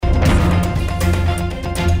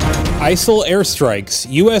ISIL airstrikes.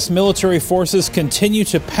 U.S. military forces continue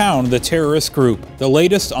to pound the terrorist group. The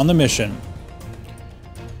latest on the mission.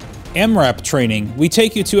 MRAP training. We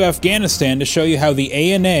take you to Afghanistan to show you how the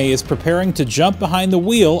ANA is preparing to jump behind the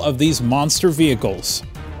wheel of these monster vehicles.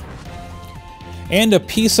 And a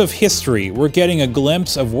piece of history. We're getting a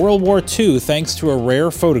glimpse of World War II thanks to a rare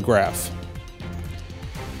photograph.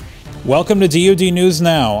 Welcome to DoD News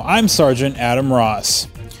Now. I'm Sergeant Adam Ross.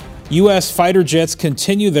 U.S. fighter jets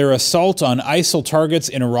continue their assault on ISIL targets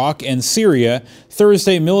in Iraq and Syria.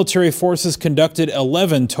 Thursday, military forces conducted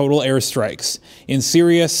 11 total airstrikes. In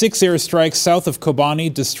Syria, 6 airstrikes south of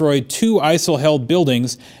Kobani destroyed 2 ISIL-held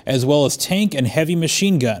buildings, as well as tank and heavy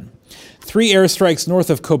machine gun. 3 airstrikes north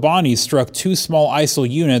of Kobani struck 2 small ISIL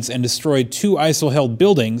units and destroyed 2 ISIL-held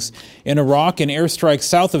buildings. In Iraq, an airstrike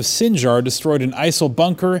south of Sinjar destroyed an ISIL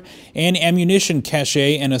bunker and ammunition cache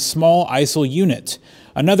and a small ISIL unit.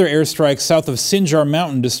 Another airstrike south of Sinjar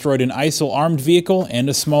Mountain destroyed an ISIL armed vehicle and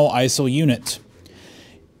a small ISIL unit.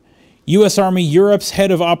 U.S. Army Europe's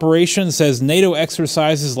head of operations says NATO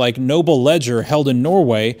exercises like Noble Ledger held in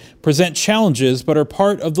Norway present challenges but are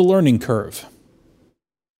part of the learning curve.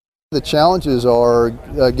 The challenges are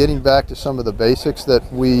getting back to some of the basics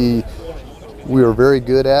that we were very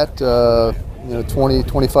good at 20,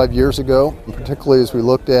 25 years ago, particularly as we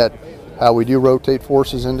looked at how we do rotate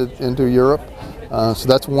forces into Europe. So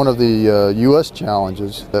that's one of the U.S.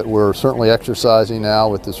 challenges that we're certainly exercising now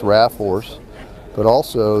with this RAF force, but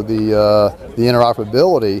also the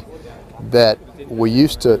interoperability that we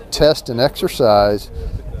used to test and exercise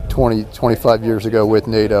 20, 25 years ago with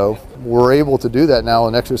NATO. We're able to do that now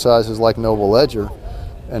in exercises like Noble Ledger,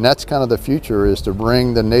 and that's kind of the future, is to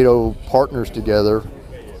bring the NATO partners together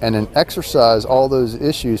and then exercise all those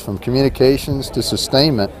issues from communications to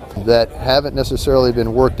sustainment that haven't necessarily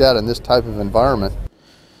been worked out in this type of environment.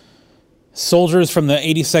 Soldiers from the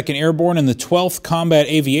 82nd Airborne and the 12th Combat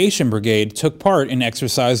Aviation Brigade took part in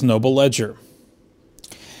Exercise Noble Ledger.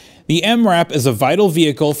 The MRAP is a vital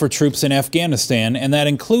vehicle for troops in Afghanistan, and that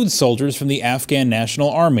includes soldiers from the Afghan National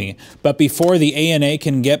Army. But before the ANA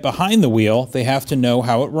can get behind the wheel, they have to know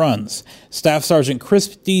how it runs. Staff Sergeant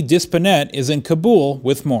Christy Dispinet is in Kabul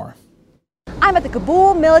with more. I'm at the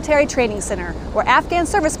Kabul Military Training Center, where Afghan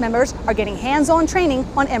service members are getting hands-on training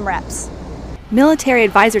on MRAPs. Military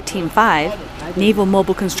Advisor Team 5, Naval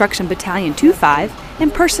Mobile Construction Battalion 25,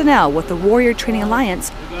 and personnel with the Warrior Training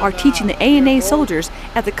Alliance are teaching the ANA soldiers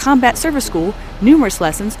at the Combat Service School numerous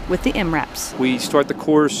lessons with the MRAPs. We start the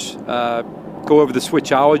course, go over the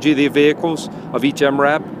switchology of the vehicles of each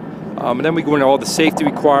MRAP, and then we go into all the safety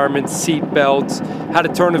requirements, seat belts, how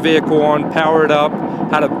to turn the vehicle on, power it up,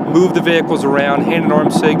 how to move the vehicles around, hand and arm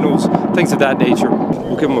signals, things of that nature.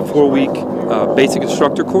 We'll give them a 4-week basic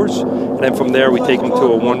instructor course, and then from there we take them to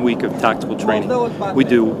a 1 week of tactical training. We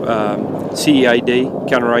do CEID,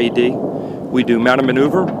 counter IED, we do mounted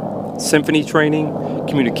maneuver, symphony training,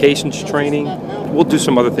 communications training. We'll do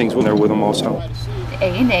some other things when they're with them also. The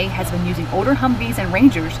ANA has been using older Humvees and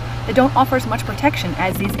Rangers that don't offer as much protection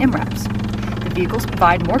as these MRAPs. The vehicles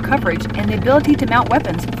provide more coverage and the ability to mount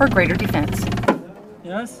weapons for greater defense.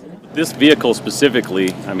 Yes. This vehicle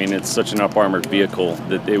specifically, I mean, it's such an up-armored vehicle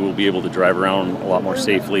that they will be able to drive around a lot more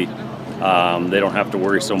safely. They don't have to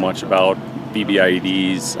worry so much about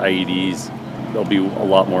BBIEDs, IEDs. They'll be a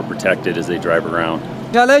lot more protected as they drive around.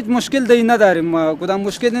 چالش مشکل دی نداریم کدام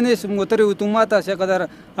مشکلی نیست موتور اتومات است چقدر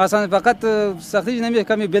آسان فقط سختیش نمیشه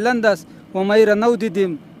کمی بلند است و ما را نو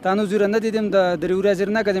دیدیم تانو زیر ندیدیم در ورزش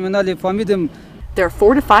نکردیم نالی فهمیدیم. There are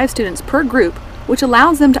 4 to 5 students per group, which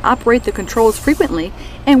allows them to operate the controls frequently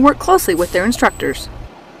and work closely with their instructors.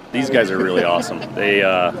 These guys are really awesome. They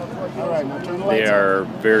are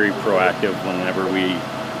very proactive. Whenever we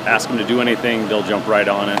ask them to do anything, they'll jump right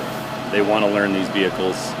on it. They want to learn these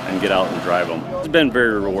vehicles and get out and drive them. It's been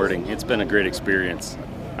very rewarding. It's been a great experience.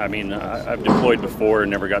 I mean, I've deployed before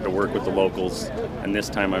and never got to work with the locals, and this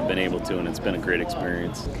time I've been able to, and it's been a great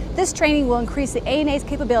experience. This training will increase the ANA's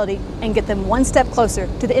capability and get them one step closer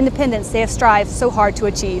to the independence they have strived so hard to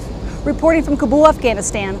achieve. Reporting from Kabul,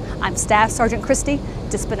 Afghanistan, I'm Staff Sergeant Christy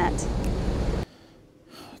Dispinet.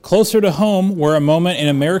 Closer to home, where a moment in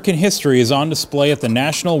American history is on display at the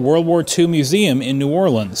National World War II Museum in New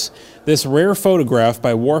Orleans. This rare photograph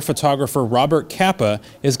by war photographer Robert Capa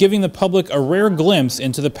is giving the public a rare glimpse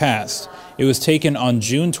into the past. It was taken on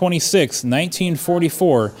June 26,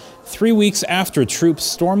 1944, 3 weeks after troops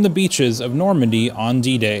stormed the beaches of Normandy on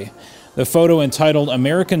D-Day. The photo, entitled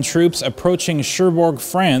American Troops Approaching Cherbourg,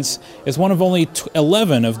 France, is one of only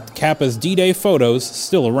 11 of Capa's D-Day photos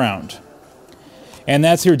still around. And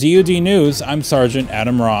that's your DoD News. I'm Sergeant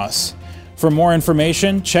Adam Ross. For more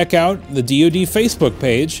information, check out the DoD Facebook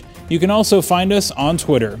page. You can also find us on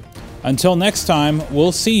Twitter. Until next time,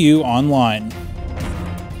 we'll see you online.